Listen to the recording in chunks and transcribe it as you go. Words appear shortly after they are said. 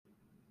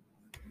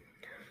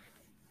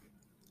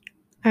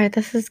All right,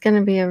 this is going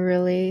to be a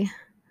really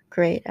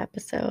great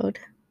episode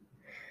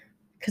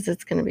because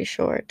it's going to be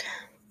short.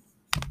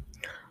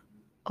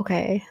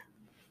 Okay,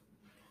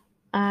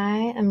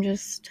 I am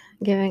just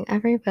giving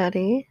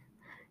everybody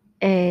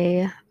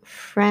a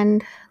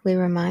friendly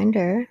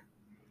reminder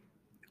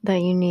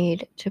that you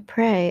need to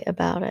pray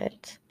about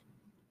it.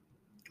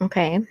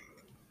 Okay,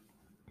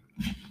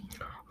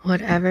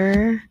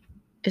 whatever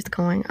is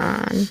going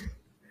on,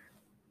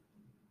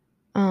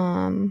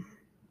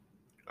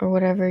 or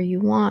whatever you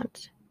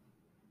want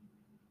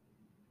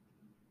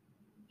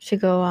to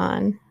go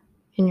on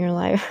in your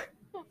life,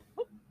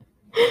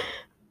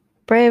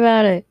 pray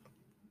about it.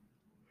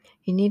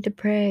 You need to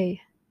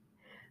pray.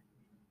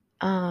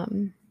 A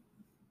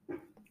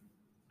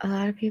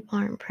lot of people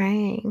aren't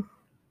praying,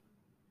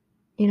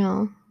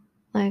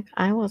 like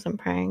I wasn't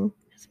praying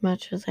as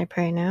much as I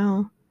pray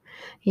now.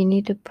 You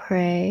need to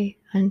pray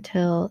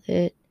until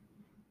it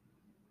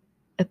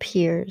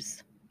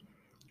appears.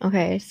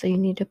 Okay, so you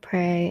need to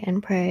pray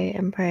and pray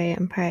and pray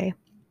and pray.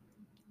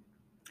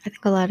 I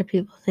think a lot of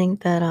people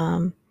think that,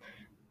 oh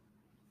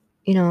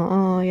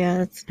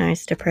yeah, it's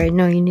nice to pray.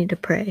 No, you need to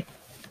pray.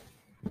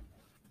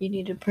 You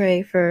need to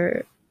pray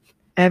for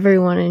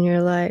everyone in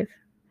your life.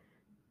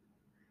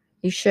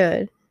 You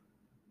should.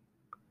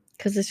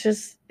 Because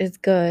it's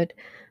good.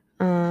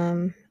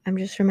 I'm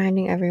just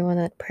reminding everyone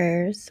that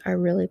prayers are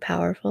really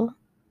powerful.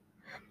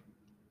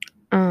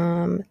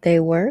 They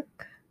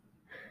work.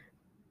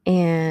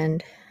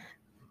 And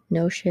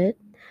no shit.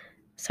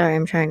 Sorry,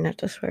 I'm trying not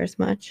to swear as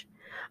much.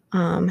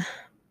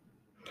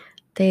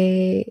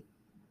 They,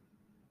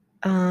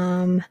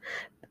 I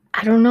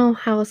don't know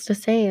how else to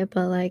say it,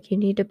 but like you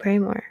need to pray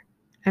more.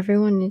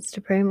 Everyone needs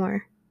to pray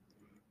more.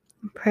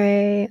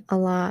 Pray a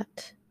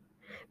lot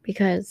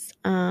because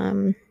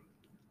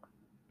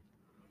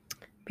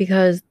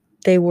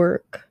they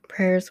work.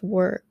 Prayers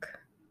work.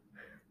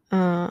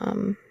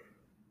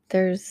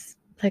 There's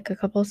like a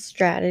couple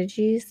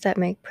strategies that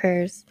make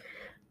prayers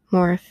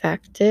more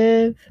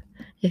effective.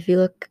 If you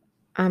look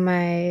on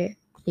my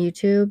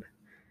YouTube,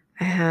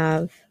 I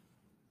have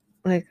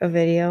like a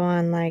video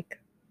on like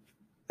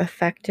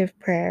effective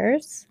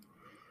prayers.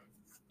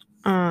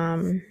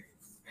 But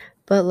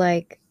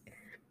like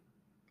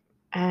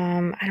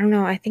I don't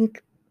know, I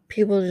think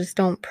people just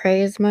don't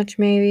pray as much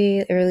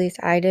maybe, or at least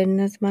I didn't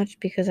as much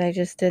because I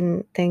just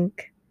didn't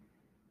think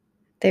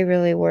they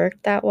really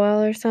worked that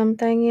well or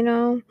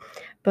something.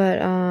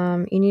 But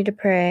you need to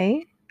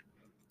pray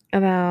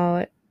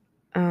about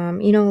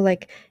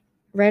like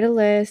write a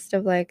list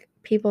of like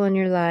people in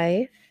your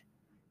life,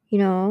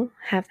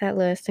 have that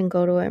list and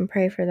go to it and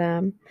pray for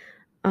them.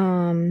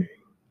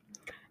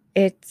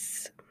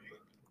 It's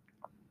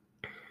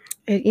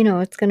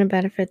it's going to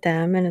benefit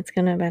them and it's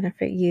going to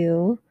benefit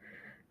you.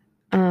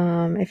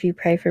 If you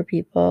pray for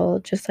people,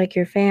 just like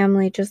your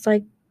family, just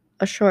like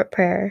a short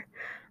prayer.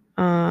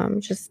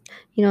 Just,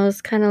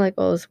 it's kind of like,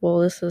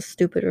 this is a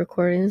stupid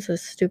recording. This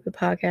is a stupid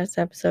podcast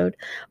episode,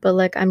 but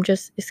like,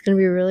 it's going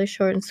to be really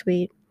short and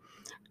sweet.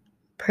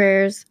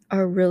 Prayers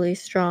are really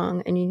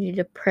strong and you need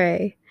to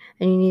pray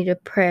and you need to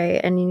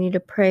pray and you need to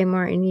pray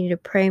more and you need to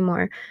pray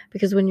more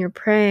because when you're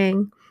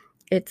praying,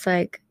 it's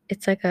like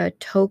a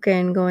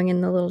token going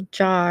in the little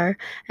jar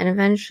and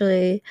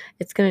eventually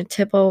it's going to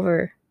tip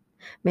over.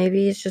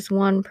 Maybe it's just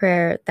one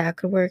prayer that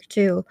could work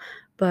too,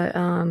 but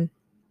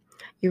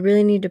you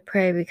really need to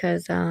pray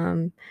because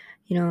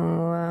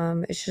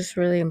it's just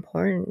really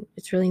important.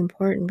 It's really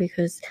important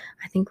because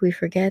I think we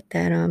forget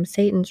that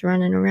Satan's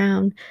running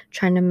around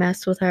trying to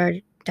mess with our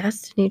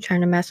destiny,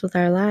 trying to mess with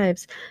our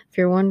lives. If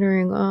you're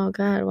wondering, oh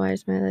God, why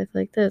is my life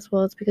like this?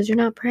 Well, it's because you're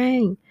not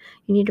praying.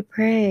 You need to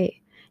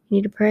pray. You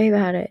need to pray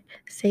about it.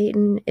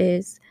 Satan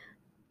is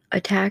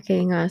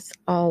attacking us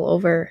all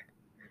over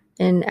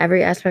in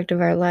every aspect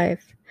of our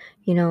life.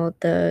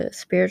 The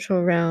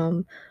spiritual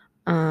realm,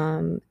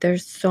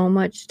 there's so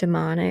much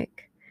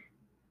demonic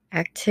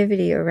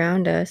activity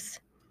around us,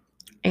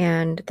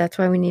 and that's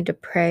why we need to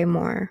pray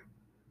more.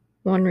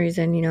 One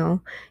reason, you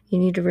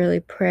need to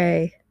really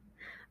pray,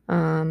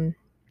 and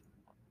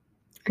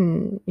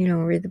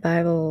read the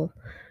Bible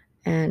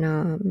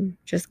and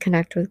just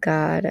connect with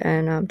God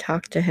and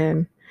talk to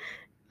him,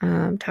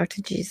 talk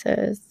to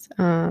Jesus,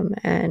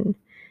 and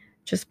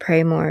just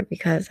pray more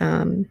because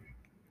I'm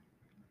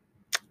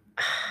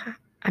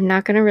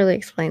not going to really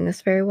explain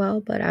this very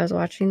well, but I was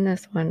watching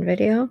this one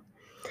video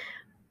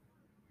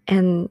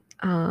and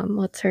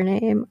what's her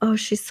name? Oh,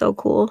 she's so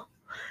cool.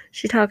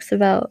 She talks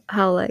about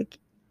how like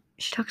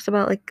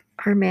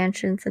our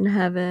mansions in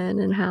heaven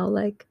and how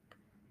like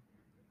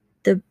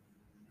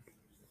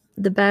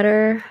the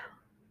better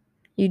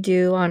you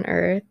do on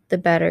earth, the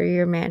better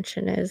your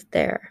mansion is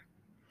there.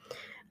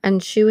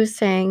 And she was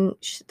saying,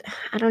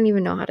 I don't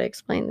even know how to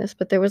explain this,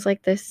 but there was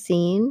like this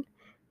scene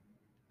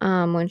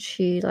when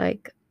she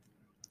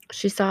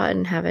saw it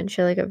in heaven. She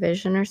had like a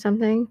vision or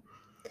something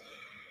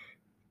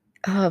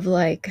of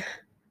like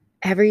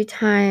every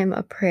time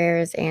a prayer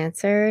is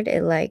answered,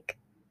 it like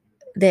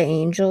the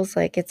angels,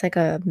 like it's like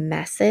a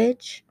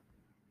message.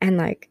 And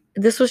like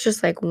this was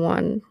just like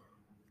one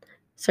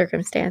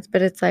circumstance,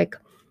 but it's like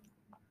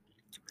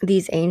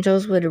these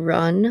angels would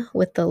run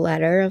with the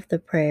letter of the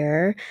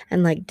prayer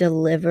and like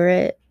deliver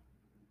it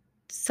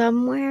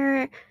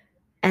somewhere,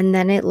 and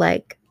then it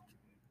like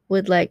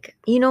would like,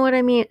 you know what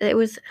I mean? It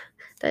was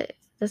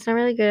that's not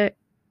really good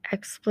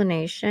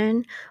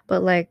explanation,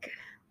 but like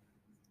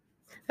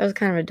that was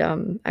kind of a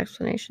dumb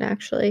explanation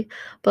actually.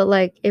 But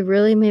like it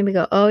really made me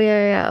go, "Oh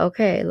yeah,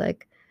 okay."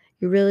 Like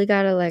you really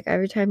got to like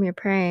every time you're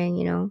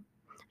praying,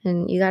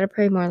 and you got to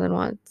pray more than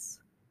once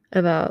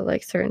about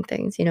like certain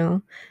things,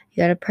 You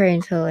got to pray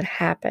until it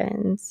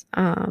happens.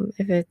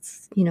 If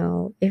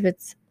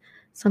it's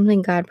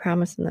something God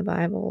promised in the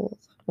Bible,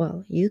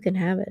 well, you can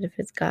have it. If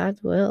it's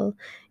God's will,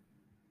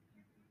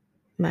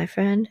 my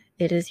friend,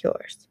 it is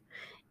yours.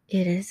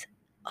 It is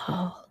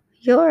all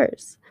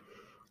yours.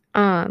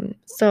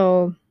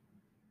 So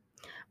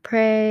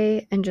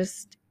pray and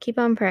just keep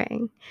on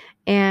praying.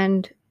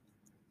 And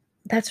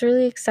that's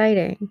really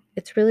exciting.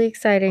 It's really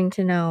exciting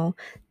to know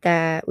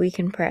that we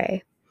can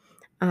pray.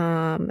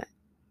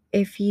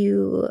 If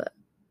you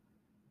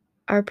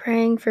are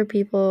praying for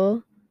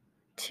people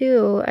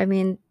too, I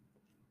mean,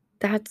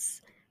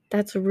 that's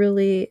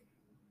really,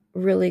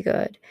 really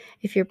good.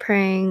 If you're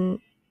praying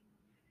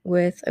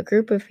with a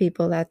group of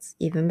people, that's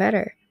even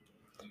better.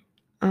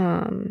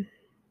 Um,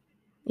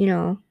 you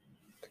know,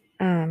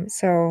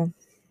 so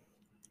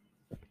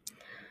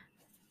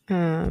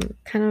kind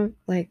of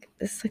like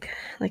this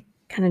like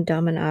kind of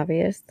dumb and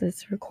obvious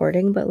this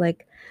recording, but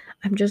like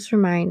I'm just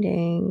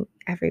reminding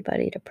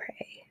everybody to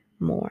pray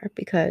more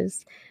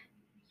because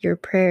your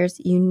prayers,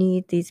 you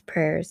need these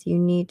prayers. You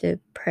need to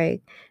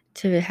pray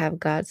to have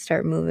God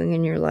start moving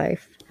in your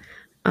life.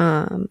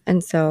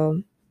 And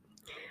so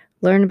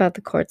learn about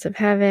the courts of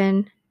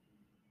heaven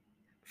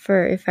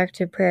for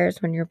effective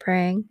prayers when you're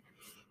praying.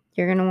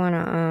 You're going to want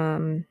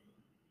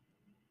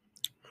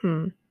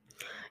to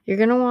you're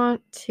going to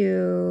want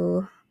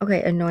to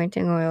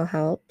anointing oil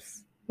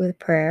helps with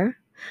prayer.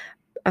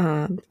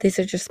 These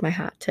are just my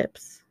hot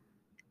tips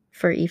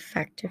for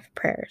effective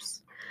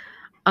prayers.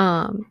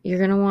 You're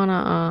gonna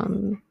wanna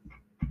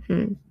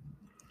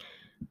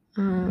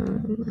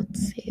let's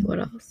see what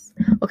else.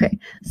 Okay,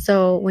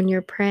 so when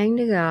you're praying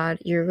to God,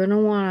 you're gonna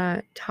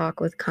wanna talk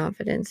with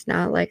confidence,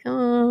 not like,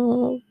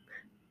 oh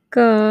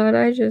God,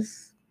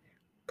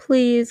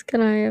 please,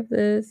 can I have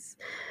this?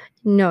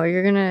 No,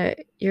 you're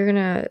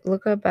gonna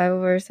look up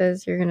Bible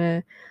verses. You're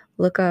gonna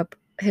look up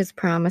His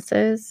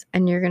promises,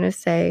 and you're gonna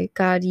say,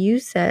 God, you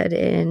said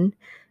in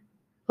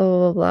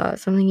blah, blah, blah,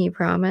 something you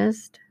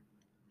promised,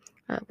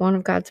 one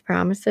of God's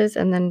promises,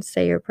 and then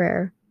say your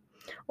prayer.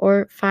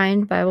 Or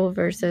find Bible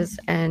verses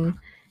and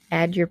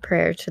add your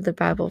prayer to the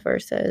Bible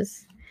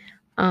verses.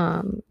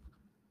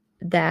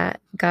 That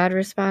God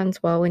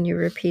responds well when you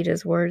repeat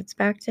his words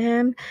back to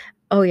him.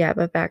 Oh yeah,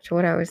 but back to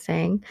what I was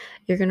saying.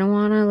 You're going to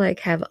want to like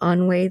have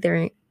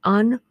unwavering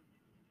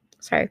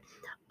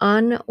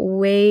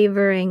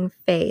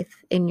faith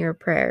in your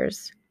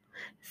prayers.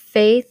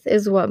 Faith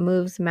is what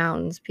moves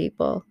mountains,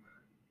 people.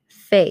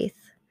 Faith.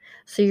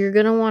 So you're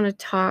going to want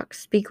to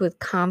speak with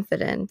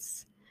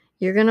confidence.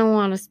 You're going to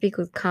want to speak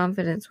with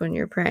confidence when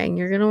you're praying.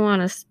 You're going to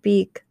want to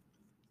speak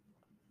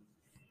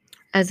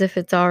as if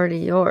it's already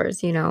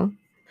yours, You're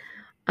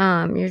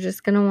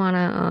just going to want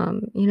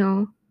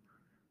to,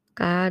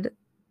 God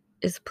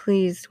is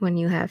pleased when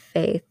you have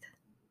faith.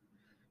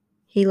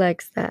 He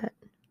likes that.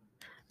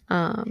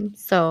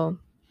 So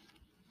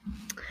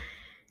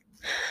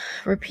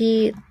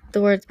repeat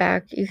the words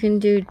back. You can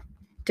do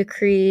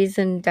decrees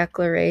and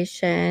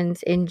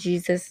declarations. In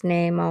Jesus'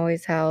 name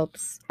always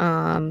helps.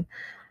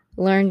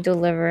 Learn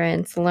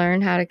deliverance,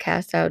 learn how to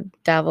cast out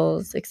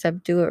devils,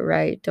 except do it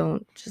right.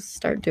 Don't just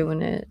start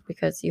doing it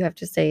because you have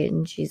to say it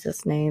in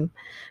Jesus' name,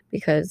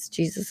 because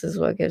Jesus is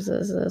what gives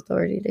us the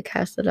authority to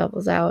cast the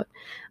devils out.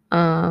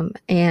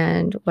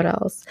 And what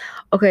else?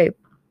 Okay,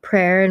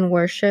 prayer and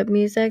worship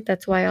music.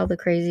 That's why all the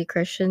crazy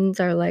Christians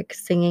are like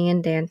singing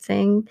and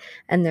dancing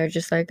and they're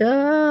just like,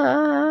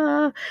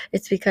 ah.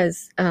 It's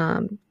because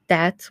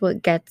that's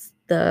what gets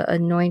the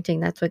anointing.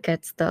 That's what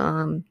gets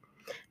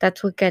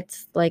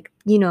like,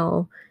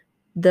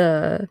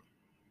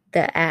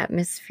 the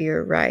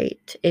atmosphere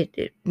right.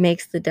 It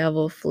makes the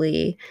devil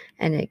flee,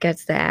 and it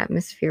gets the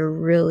atmosphere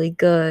really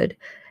good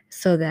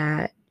so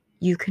that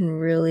you can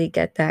really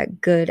get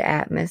that good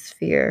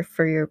atmosphere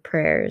for your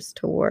prayers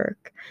to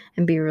work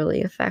and be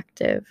really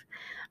effective.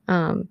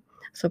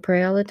 So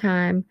pray all the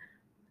time.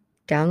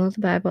 Download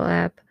the Bible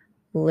app.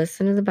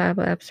 Listen to the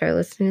Bible app. Start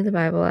listening to the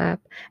Bible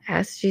app.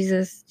 Ask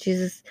Jesus,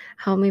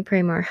 help me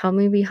pray more. Help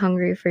me be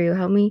hungry for you.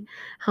 Help me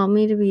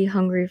to be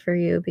hungry for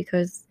you,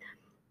 because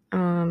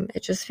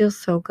it just feels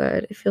so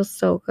good. It feels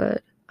so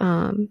good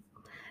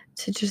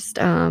to just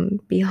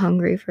be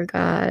hungry for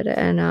God,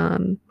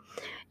 and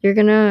you're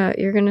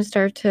gonna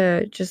start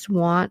to just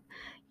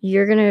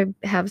you're gonna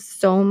have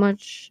so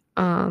much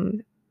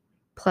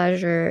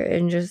pleasure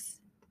in just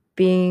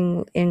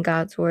being in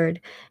God's word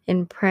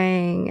and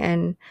praying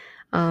and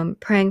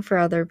praying for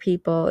other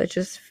people.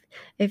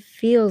 It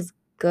feels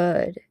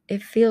good.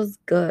 it feels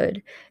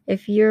good.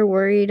 If you're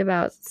worried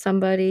about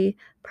somebody,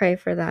 pray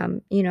for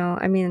them, you know?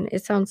 I mean,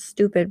 it sounds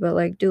stupid, but,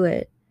 like, do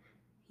it,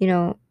 you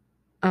know?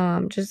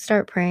 Just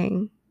start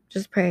praying.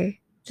 Just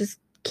pray. Just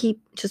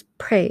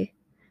pray.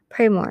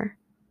 Pray more.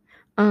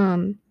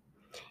 Um,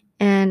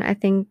 and I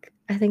think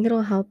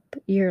it'll help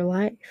your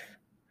life,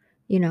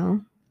 you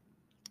know?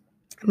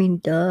 I mean,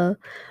 duh,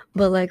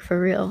 but, like, for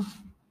real.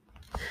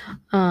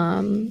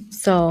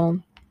 So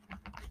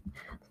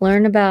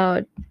learn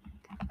about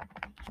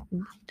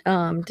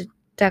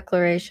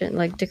declaration,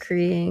 like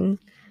decreeing.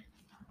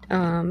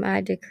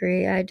 I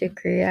decree, I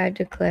decree, I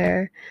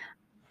declare,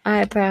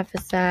 I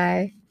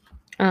prophesy,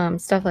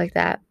 stuff like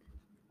that.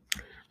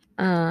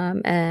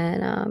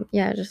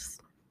 Yeah,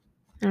 just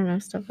I don't know,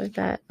 stuff like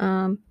that.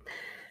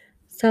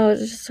 So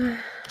just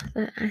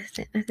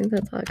I think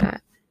that's all I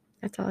got.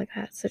 That's all I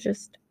got. So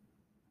just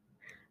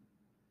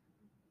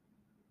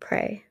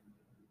pray.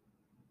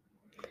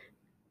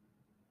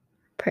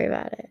 Pray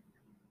about it.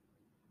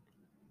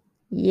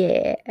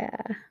 Yeah.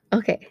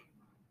 Okay.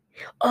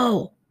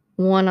 Oh,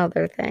 one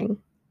other thing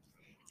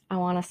I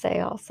want to say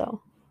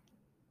also.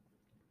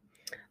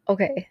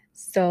 Okay,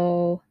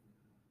 so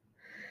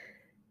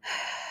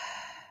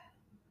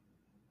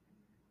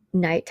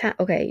nighttime.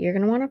 Okay, you're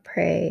gonna want to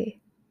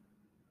pray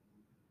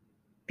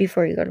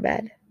before you go to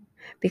bed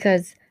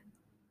because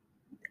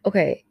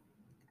okay,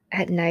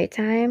 at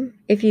nighttime,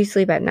 if you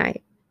sleep at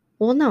night,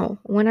 well, no,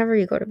 whenever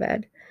you go to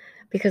bed,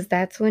 because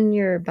that's when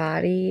your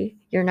body,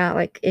 you're not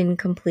like in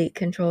complete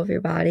control of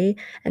your body,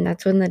 and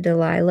that's when the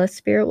Delilah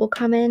spirit will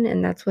come in,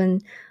 and that's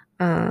when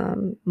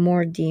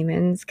more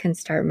demons can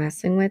start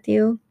messing with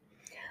you.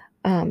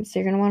 So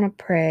you're gonna want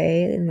to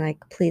pray and like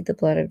plead the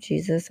blood of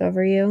Jesus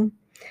over you.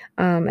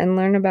 And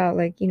learn about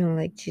like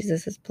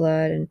Jesus's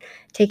blood and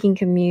taking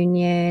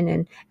communion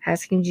and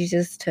asking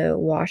Jesus to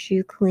wash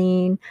you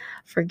clean,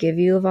 forgive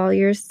you of all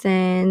your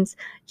sins.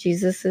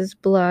 Jesus's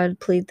blood,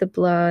 plead the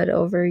blood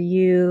over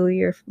you,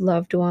 your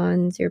loved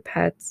ones, your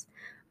pets,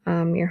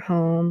 your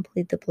home,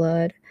 plead the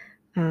blood.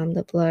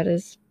 The blood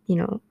is,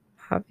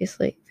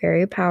 obviously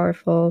very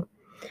powerful.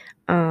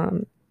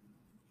 Um,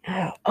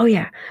 oh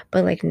yeah,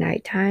 but like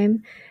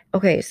nighttime.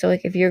 Okay, so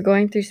like if you're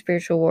going through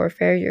spiritual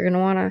warfare, you're gonna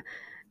wanna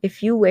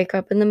if you wake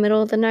up in the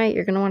middle of the night,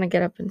 you're gonna wanna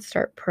get up and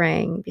start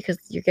praying because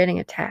you're getting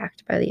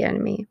attacked by the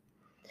enemy.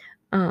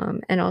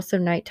 And also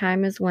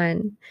nighttime is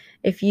when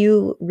if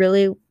you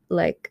really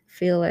like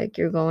feel like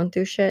you're going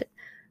through shit,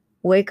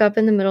 wake up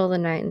in the middle of the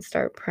night and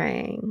start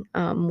praying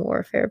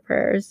warfare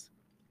prayers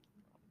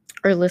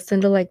or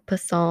listen to like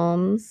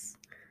psalms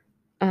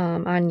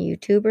on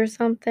YouTube or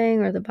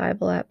something, or the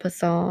Bible app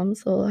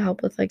Psalms will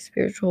help with like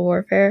spiritual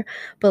warfare.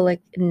 But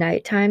like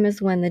nighttime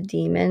is when the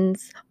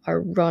demons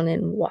are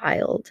running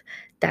wild.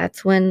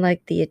 That's when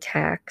like the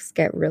attacks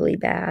get really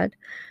bad.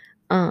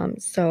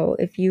 So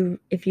if you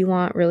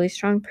want really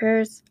strong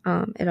prayers,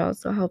 it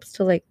also helps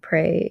to like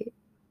pray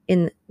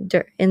in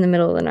the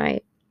middle of the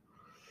night.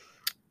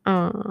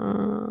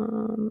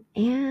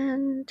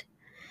 And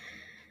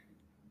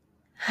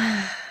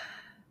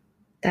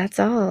that's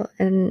all.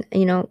 And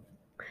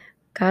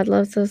God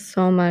loves us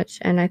so much,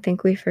 and I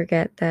think we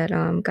forget that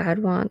God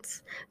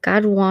wants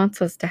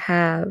us to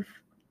have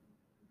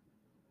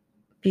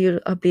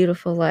a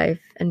beautiful life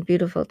and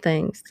beautiful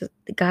things.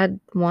 God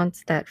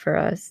wants that for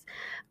us.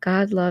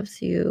 God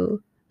loves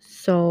you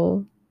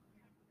so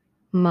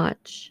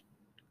much,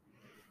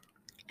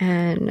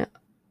 and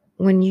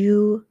when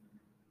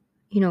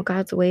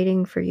God's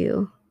waiting for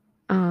you.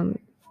 Um,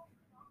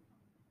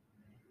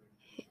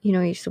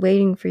 He's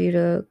waiting for you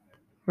to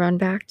run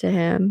back to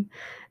Him,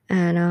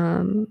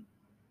 and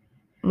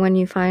when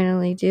you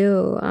finally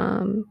do,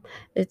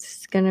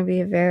 it's going to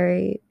be a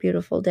very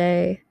beautiful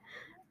day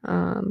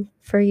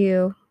for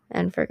you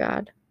and for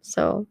God.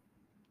 So,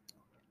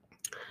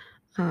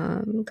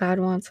 God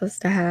wants us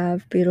to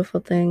have beautiful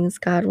things.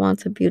 God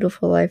wants a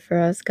beautiful life for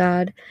us.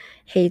 God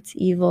hates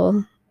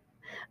evil.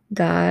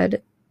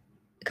 God,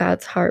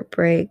 God's heart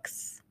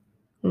breaks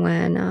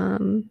when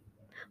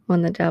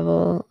the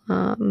devil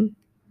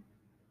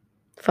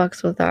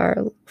fucks with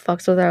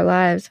our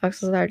lives,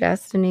 fucks with our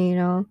destiny.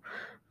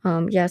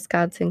 Yes,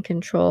 God's in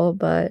control,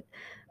 but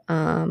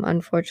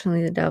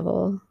unfortunately, the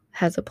devil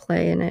has a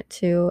play in it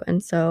too.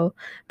 And so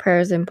prayer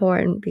is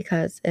important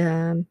because,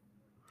 God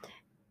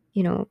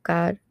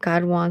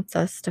wants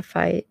us to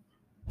fight.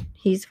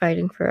 He's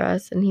fighting for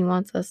us, and He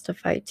wants us to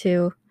fight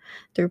too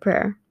through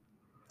prayer.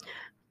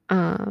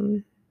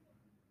 Um,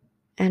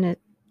 and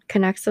it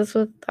connects us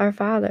with our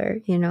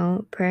Father,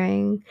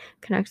 praying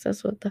connects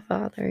us with the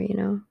Father.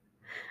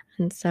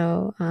 And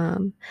so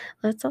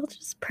let's all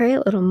just pray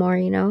a little more.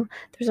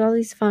 There's all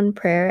these fun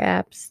prayer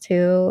apps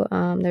too.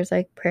 There's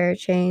like prayer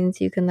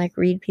chains. You can like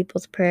read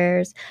people's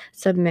prayers,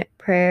 submit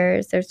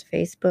prayers. There's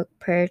Facebook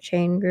prayer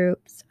chain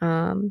groups.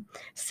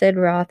 Sid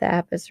Roth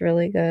app is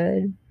really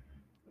good.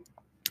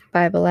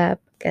 Bible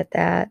app, get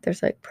that.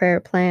 There's like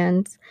prayer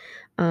plans.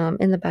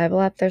 In the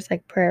Bible app, there's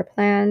like prayer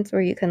plans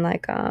where you can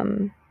like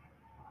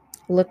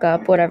look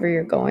up whatever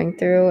you're going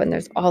through, and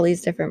there's all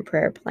these different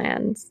prayer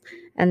plans,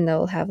 and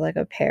they'll have like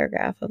a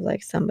paragraph of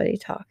like somebody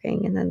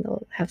talking, and then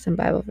they'll have some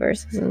Bible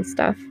verses and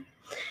stuff.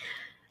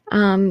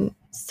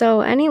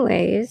 So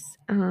anyways,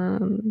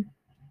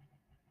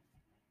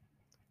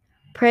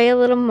 pray a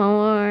little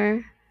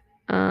more.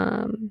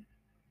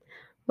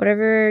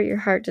 Whatever your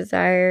heart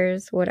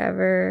desires,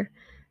 whatever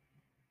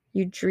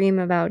you dream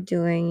about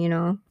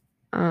doing,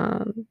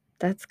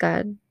 that's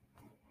God,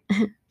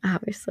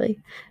 obviously.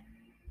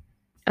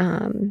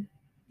 You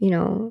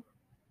know,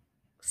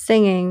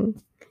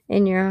 singing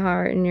in your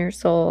heart and your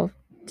soul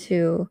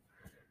to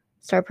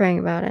start praying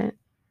about it,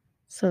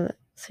 so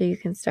you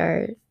can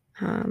start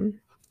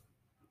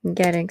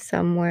getting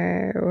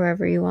somewhere,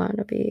 wherever you want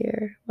to be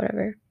or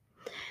whatever.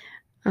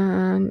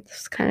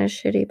 This is kind of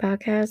shitty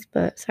podcast,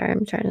 but sorry,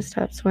 I'm trying to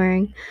stop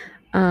swearing.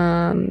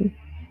 Yeah,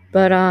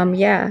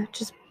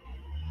 just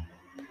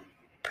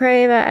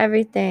pray about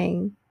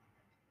everything,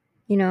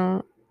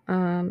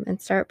 and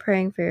start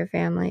praying for your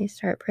family,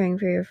 start praying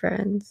for your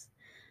friends.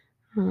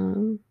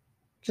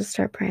 Just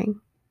start praying.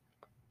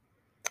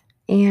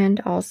 And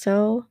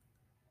also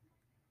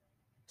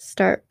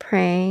start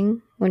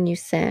praying when you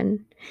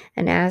sin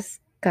and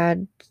ask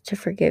God to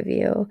forgive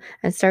you,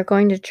 and start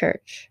going to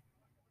church.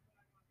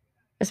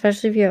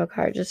 Especially if you have a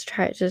car, just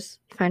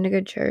find a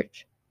good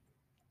church.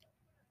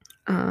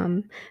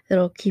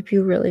 It'll keep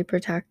you really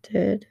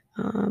protected.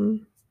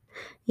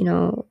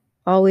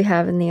 All we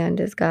have in the end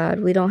is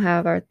God. We don't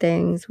have our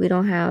things. We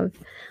don't have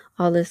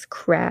all this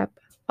crap.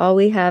 All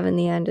we have in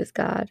the end is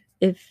God.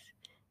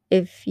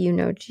 If you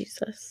know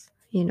Jesus,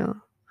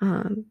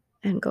 and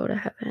go to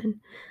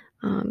heaven.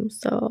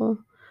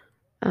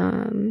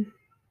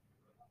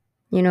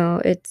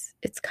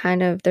 It's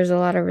kind of, there's a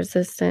lot of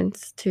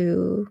resistance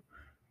to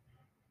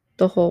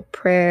the whole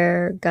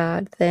prayer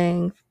God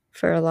thing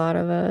for a lot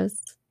of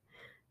us.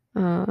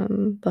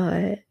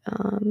 But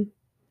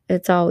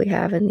it's all we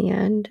have in the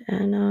end,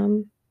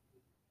 and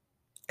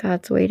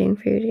God's waiting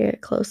for you to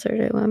get closer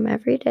to Him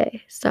every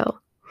day. So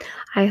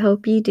I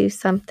hope you do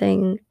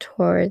something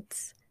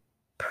towards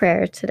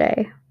prayer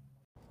today.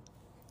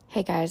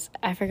 Hey guys,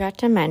 I forgot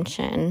to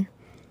mention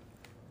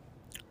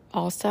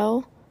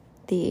also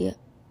the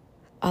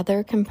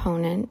other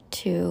component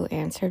to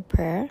answered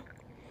prayer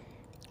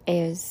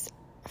is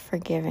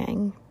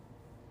forgiving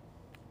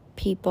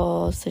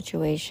people,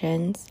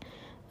 situations.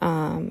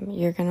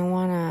 You're going to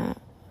want to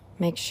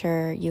make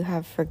sure you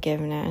have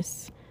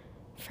forgiveness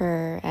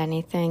for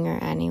anything or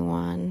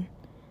anyone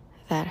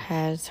that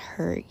has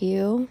hurt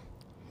you.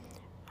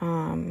 You're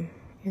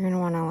going to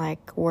want to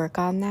work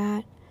on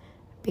that,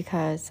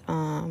 because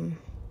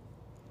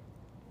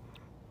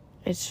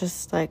it's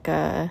just like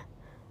a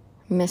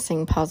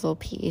missing puzzle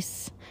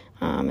piece.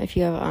 If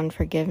you have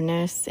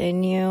unforgiveness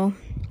in you,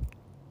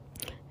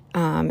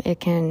 it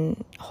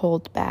can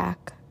hold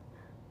back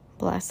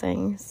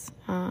blessings.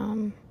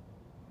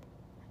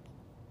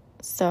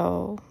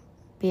 So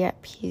be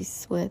at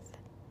peace with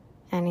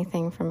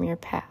anything from your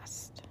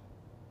past.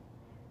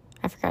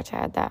 I forgot to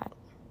add that.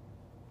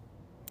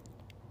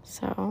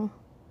 So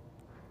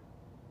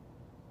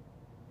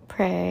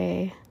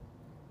pray,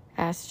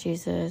 ask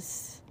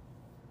Jesus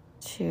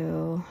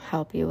to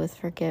help you with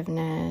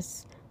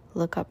forgiveness.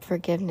 Look up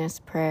forgiveness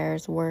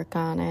prayers, work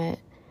on it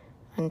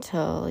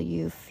until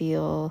you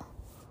feel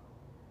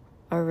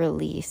a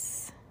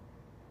release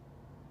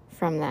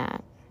from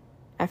that.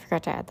 I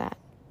forgot to add that.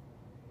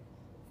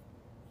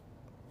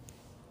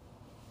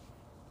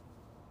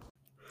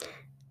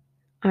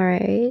 All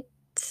right.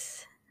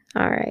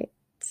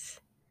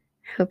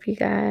 Hope you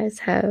guys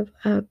have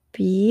a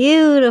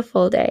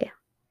beautiful day.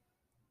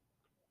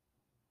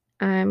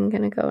 I'm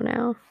gonna go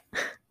now.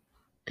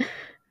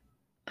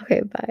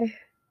 Okay, bye.